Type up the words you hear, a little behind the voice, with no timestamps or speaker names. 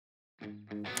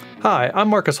Hi, I'm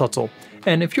Marcus Hutzel,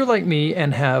 and if you're like me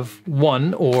and have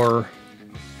one or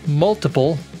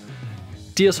multiple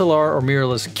DSLR or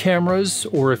mirrorless cameras,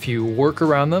 or if you work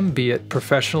around them, be it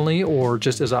professionally or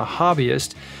just as a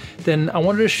hobbyist, then I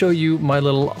wanted to show you my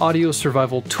little audio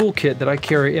survival toolkit that I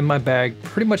carry in my bag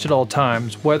pretty much at all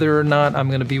times, whether or not I'm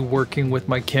going to be working with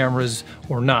my cameras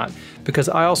or not. Because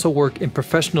I also work in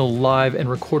professional live and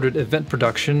recorded event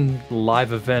production,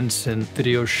 live events and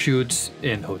video shoots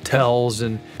in hotels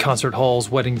and concert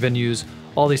halls, wedding venues,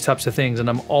 all these types of things. And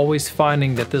I'm always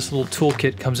finding that this little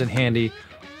toolkit comes in handy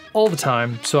all the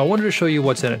time, so I wanted to show you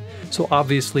what's in it. So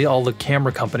obviously all the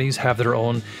camera companies have their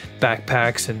own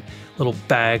backpacks and little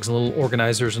bags and little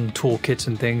organizers and toolkits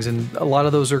and things, and a lot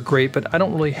of those are great, but I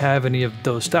don't really have any of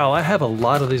those style. I have a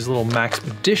lot of these little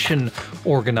Maxpedition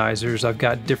organizers. I've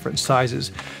got different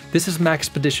sizes. This is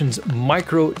Maxpedition's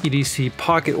Micro EDC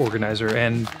pocket organizer,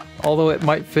 and although it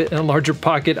might fit in a larger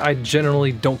pocket, I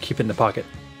generally don't keep it in the pocket.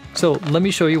 So let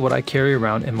me show you what I carry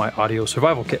around in my audio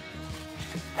survival kit.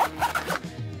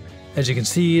 As you can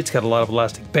see, it's got a lot of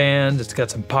elastic bands, it's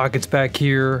got some pockets back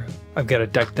here. I've got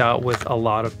it decked out with a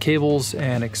lot of cables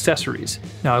and accessories.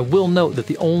 Now I will note that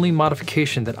the only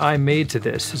modification that I made to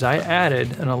this is I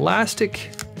added an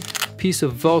elastic piece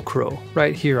of Velcro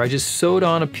right here. I just sewed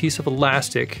on a piece of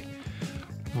elastic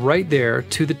right there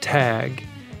to the tag,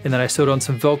 and then I sewed on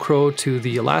some Velcro to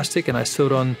the elastic, and I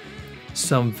sewed on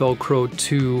some Velcro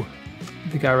to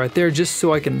the guy right there, just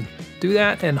so I can do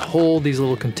that and hold these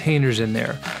little containers in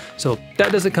there. So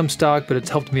that doesn't come stock, but it's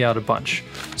helped me out a bunch.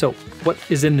 So what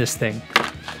is in this thing?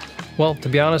 Well, to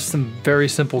be honest, some very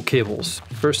simple cables.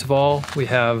 First of all, we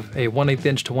have a 1/8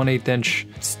 inch to 1/8 inch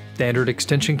standard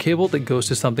extension cable that goes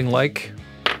to something like,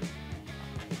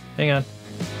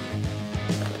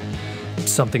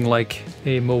 something like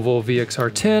a Movo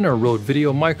VXR10 or Rode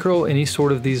Video Micro, any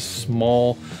sort of these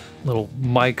small little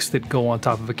mics that go on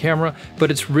top of a camera, but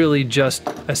it's really just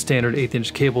a standard 1/8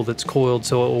 inch cable that's coiled,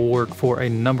 so it will work for a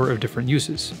number of different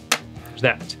uses. There's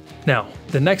that. Now,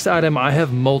 the next item, I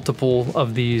have multiple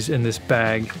of these in this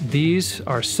bag. These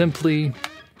are simply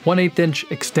 1/8 inch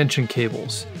extension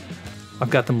cables.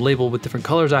 I've got them labeled with different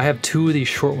colors. I have two of these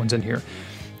short ones in here.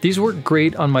 These work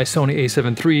great on my Sony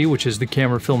a7 III, which is the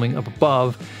camera filming up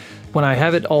above. When I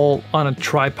have it all on a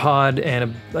tripod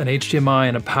and an HDMI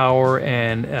and a power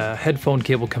and a headphone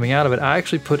cable coming out of it, I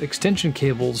actually put extension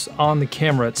cables on the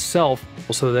camera itself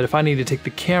so that if I need to take the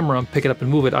camera, pick it up and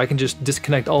move it, I can just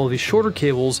disconnect all of these shorter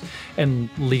cables and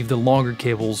leave the longer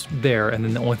cables there. And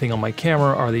then the only thing on my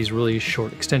camera are these really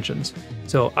short extensions.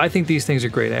 So I think these things are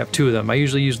great. I have two of them. I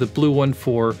usually use the blue one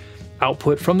for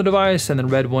output from the device and the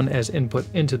red one as input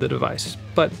into the device,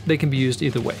 but they can be used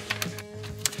either way.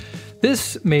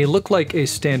 This may look like a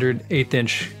standard 1/8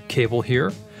 inch cable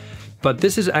here, but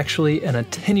this is actually an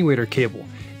attenuator cable.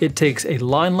 It takes a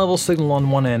line level signal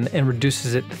on one end and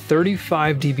reduces it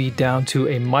 35 dB down to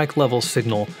a mic level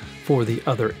signal for the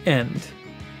other end.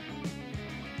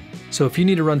 So if you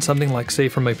need to run something like, say,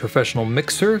 from a professional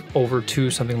mixer over to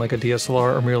something like a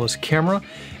DSLR or mirrorless camera,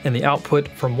 and the output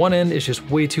from one end is just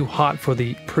way too hot for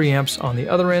the preamps on the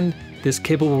other end, this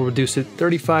cable will reduce it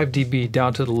 35 dB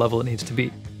down to the level it needs to be.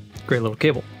 Great little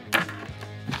cable.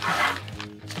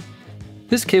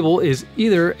 This cable is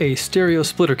either a stereo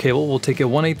splitter cable. We'll take a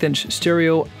 1/8 inch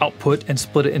stereo output and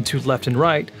split it into left and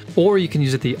right, or you can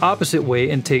use it the opposite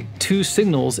way and take two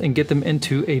signals and get them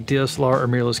into a DSLR or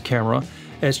mirrorless camera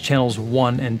as channels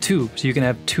 1 and 2. So you can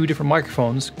have two different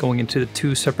microphones going into the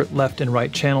two separate left and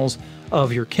right channels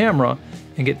of your camera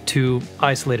and get two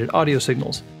isolated audio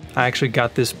signals. I actually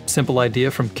got this simple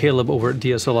idea from Caleb over at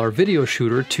DSLR Video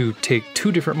Shooter to take two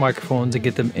different microphones and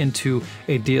get them into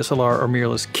a DSLR or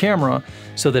mirrorless camera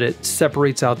so that it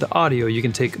separates out the audio. You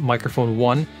can take microphone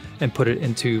 1 and put it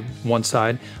into one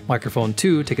side, microphone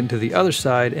 2, take it to the other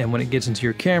side, and when it gets into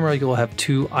your camera, you'll have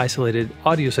two isolated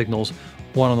audio signals,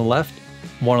 one on the left,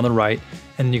 one on the right,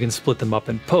 and you can split them up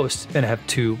in post and have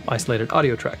two isolated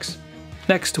audio tracks.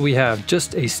 Next, we have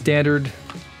just a standard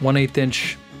 1/8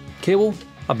 inch cable,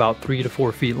 about 3 to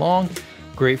 4 feet long.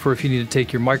 Great for if you need to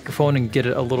take your microphone and get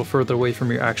it a little further away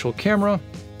from your actual camera.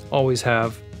 Always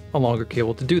have a longer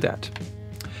cable to do that.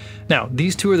 Now,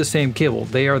 these two are the same cable.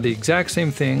 They are the exact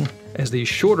same thing as the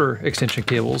shorter extension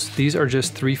cables. These are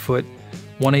just 3 foot,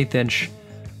 1/8 inch,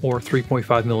 or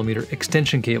 3.5 millimeter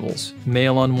extension cables.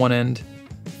 Male on one end,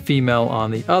 female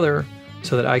on the other,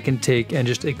 so that I can take and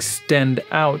just extend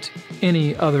out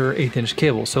any other 1/8 inch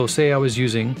cable. So say I was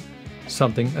using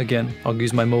something, again, I'll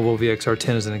use my Movo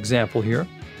VXR10 as an example here.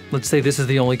 Let's say this is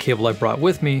the only cable I brought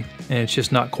with me and it's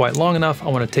just not quite long enough. I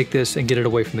want to take this and get it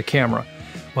away from the camera.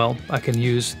 Well, I can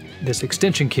use this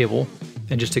extension cable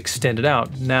and just extend it out.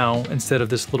 Now, instead of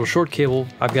this little short cable,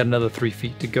 I've got another 3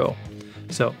 feet to go.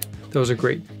 So those are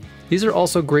great. These are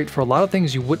also great for a lot of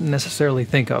things you wouldn't necessarily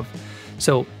think of.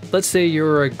 So let's say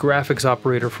you're a graphics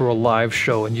operator for a live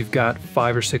show and you've got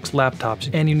 5 or 6 laptops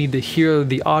and you need to hear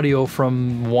the audio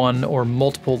from one or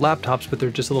multiple laptops, but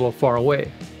they're just a little far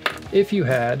away. If you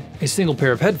had a single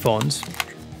pair of headphones,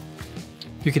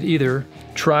 you could either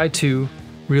try to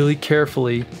really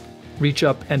carefully reach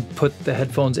up and put the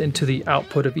headphones into the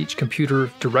output of each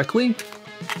computer directly,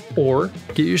 or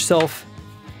get yourself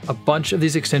a bunch of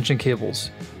these extension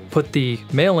cables, put the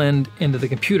male end into the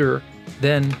computer,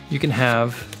 then you can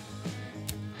have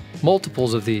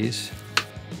multiples of these.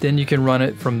 Then you can run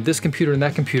it from this computer and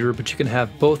that computer, but you can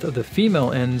have both of the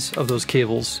female ends of those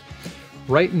cables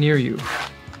right near you,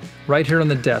 right here on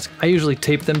the desk. I usually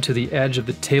tape them to the edge of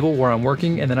the table where I'm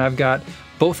working, and then I've got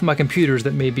both of my computers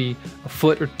that may be a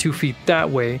foot or 2 feet that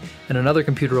way and another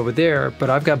computer over there, but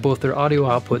I've got both their audio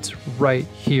outputs right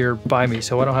here by me,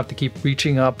 so I don't have to keep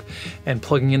reaching up and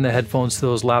plugging in the headphones to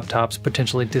those laptops,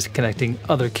 potentially disconnecting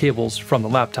other cables from the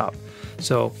laptop.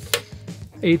 So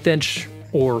 1/8 inch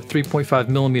or 3.5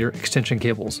 millimeter extension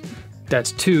cables.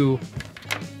 That's 2.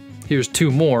 Here's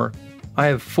 2 more. I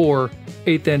have 4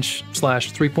 1/8 inch /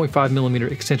 3.5 millimeter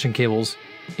extension cables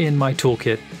in my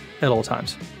toolkit at all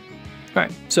times. All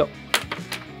right, so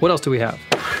what else do we have?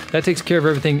 That takes care of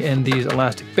everything in these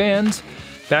elastic bands.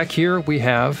 Back here we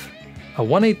have a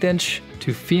 1/8 inch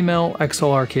to female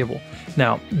XLR cable.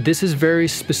 Now, this is very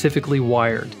specifically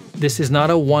wired. This is not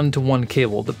a one-to-one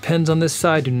cable. The pins on this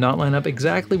side do not line up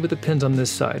exactly with the pins on this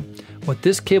side. What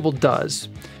this cable does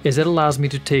is it allows me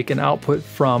to take an output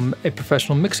from a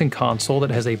professional mixing console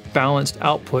that has a balanced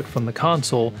output from the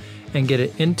console and get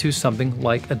it into something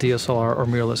like a DSLR or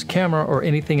mirrorless camera or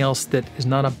anything else that is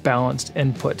not a balanced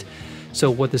input.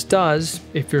 So what this does,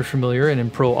 if you're familiar and in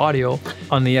pro audio,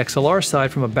 on the XLR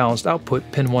side from a balanced output,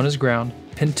 pin 1 is ground,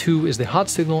 pin 2 is the hot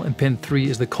signal, and pin 3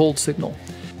 is the cold signal.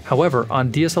 However,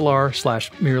 on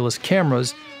DSLR/mirrorless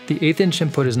cameras, the 1/8 inch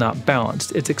input is not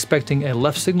balanced. It's expecting a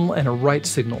left signal and a right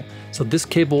signal. So this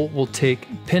cable will take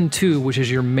pin 2, which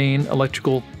is your main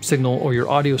electrical signal or your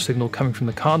audio signal coming from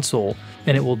the console,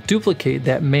 and it will duplicate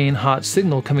that main hot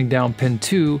signal coming down pin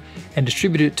 2 and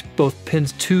distribute it to both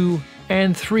pins 2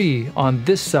 and 3 on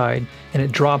this side, and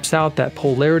it drops out that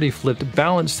polarity flipped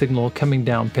balance signal coming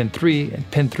down pin 3, and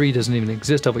pin 3 doesn't even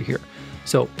exist over here.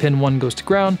 So pin 1 goes to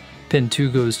ground, pin 2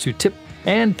 goes to tip,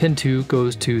 and pin 2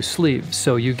 goes to sleeve.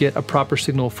 So you get a proper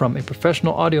signal from a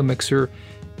professional audio mixer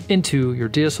into your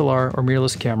DSLR or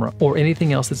mirrorless camera or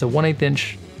anything else that's a 1/8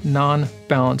 inch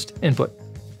non-balanced input.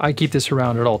 I keep this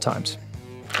around at all times.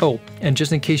 Oh, and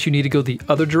just in case you need to go the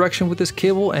other direction with this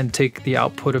cable and take the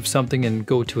output of something and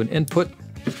go to an input,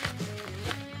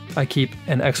 I keep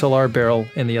an XLR barrel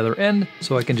in the other end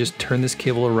so I can just turn this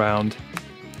cable around,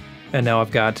 and now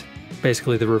I've got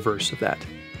basically the reverse of that.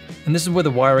 And this is where the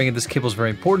wiring of this cable is very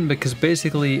important, because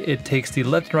basically it takes the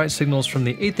left and right signals from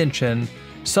the 1/8 inch end,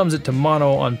 sums it to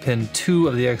mono on pin 2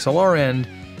 of the XLR end.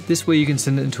 This way you can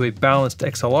send it into a balanced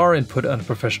XLR input on a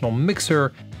professional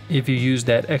mixer if you use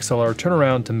that XLR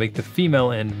turnaround to make the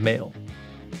female end male.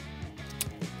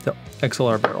 So,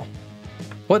 XLR barrel.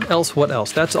 What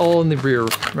else? That's all in the rear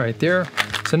right there.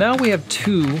 So now we have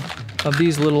 2 of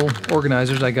these little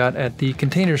organizers I got at the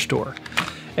Container Store.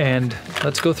 And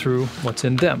let's go through what's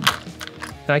in them.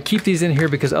 And I keep these in here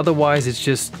because otherwise it's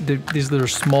just, these little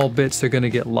small bits, they're gonna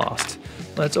get lost.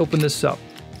 Let's open this up.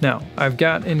 Now, I've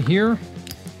got in here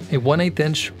a 1/8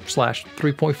 inch /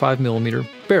 3.5 millimeter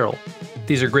barrel.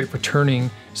 These are great for turning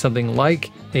something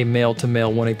like a male to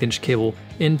male 1/8 inch cable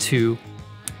into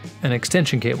an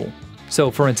extension cable. So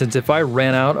for instance, if I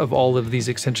ran out of all of these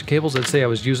extension cables, let's say I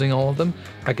was using all of them,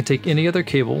 I could take any other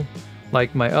cable,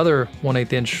 like my other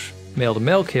 1/8 inch male to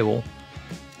male cable,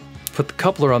 put the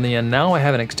coupler on the end, now I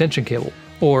have an extension cable.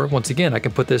 Or once again, I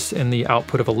can put this in the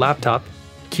output of a laptop,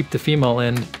 keep the female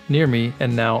end near me,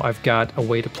 and now I've got a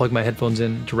way to plug my headphones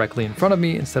in directly in front of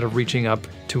me instead of reaching up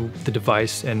to the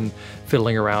device and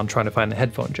fiddling around trying to find the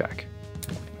headphone jack.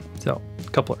 So,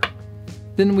 coupler.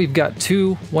 Then we've got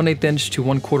 2 1/8 inch to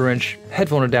 1/4 inch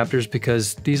headphone adapters,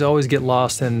 because these always get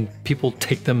lost and people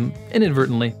take them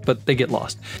inadvertently, but they get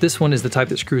lost. This one is the type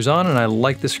that screws on, and I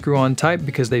like the screw-on type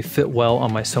because they fit well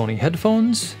on my Sony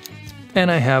headphones.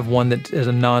 And I have one that is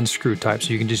a non-screw type,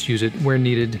 so you can just use it where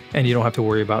needed and you don't have to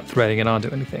worry about threading it onto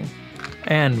anything.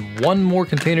 And one more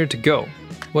container to go.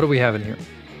 What do we have in here?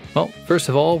 Well, first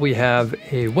of all, we have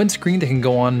a windscreen that can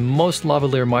go on most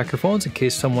lavalier microphones in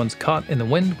case someone's caught in the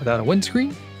wind without a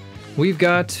windscreen. We've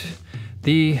got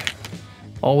the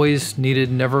always needed,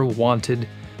 never wanted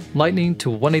lightning to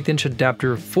 1/8 inch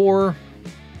adapter for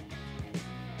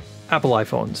Apple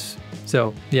iPhones.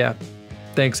 So yeah,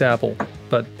 thanks Apple,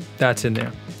 but that's in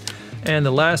there. And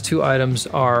the last two items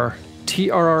are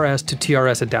TRRS to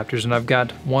TRS adapters, and I've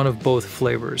got one of both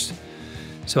flavors.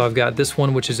 So I've got this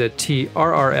one, which is a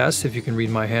TRRS, if you can read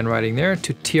my handwriting there,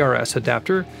 to TRS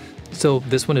adapter. So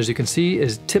this one, as you can see,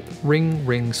 is tip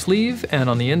ring sleeve, and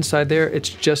on the inside there, it's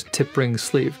just tip ring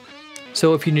sleeve.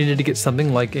 So if you needed to get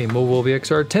something like a Movo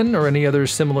VXR10 or any other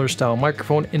similar style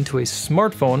microphone into a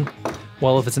smartphone,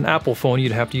 well, if it's an Apple phone,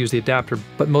 you'd have to use the adapter,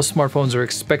 but most smartphones are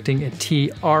expecting a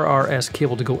TRRS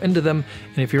cable to go into them,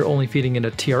 and if you're only feeding in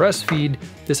a TRS feed,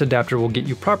 this adapter will get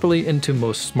you properly into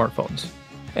most smartphones.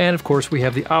 And of course, we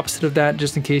have the opposite of that,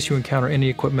 just in case you encounter any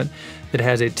equipment that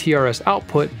has a TRS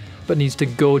output, but needs to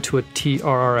go to a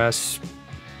TRRS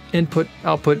input,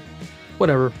 output,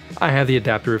 whatever. I have the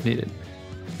adapter if needed.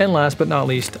 And last but not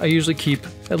least, I usually keep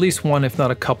at least one, if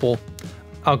not a couple,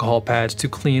 alcohol pads to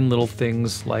clean little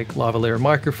things like lavalier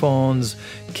microphones,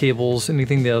 cables,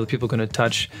 anything that other people are going to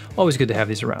touch. Always good to have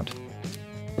these around.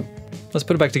 Let's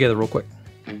put it back together real quick.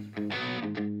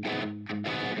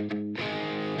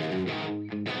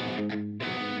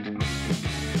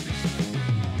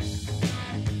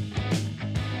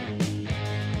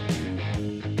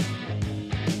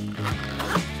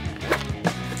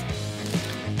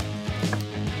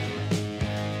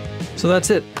 So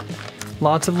that's it.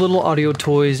 Lots of little audio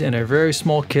toys in a very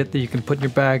small kit that you can put in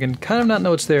your bag and kind of not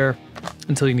know it's there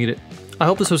until you need it. I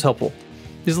hope this was helpful.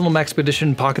 These little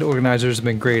Maxpedition pocket organizers have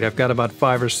been great. I've got about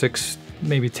 5 or 6,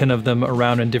 maybe 10 of them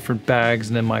around in different bags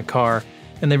and in my car,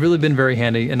 and they've really been very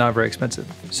handy and not very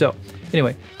expensive. So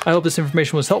anyway, I hope this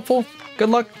information was helpful. Good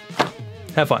luck.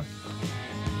 Have fun.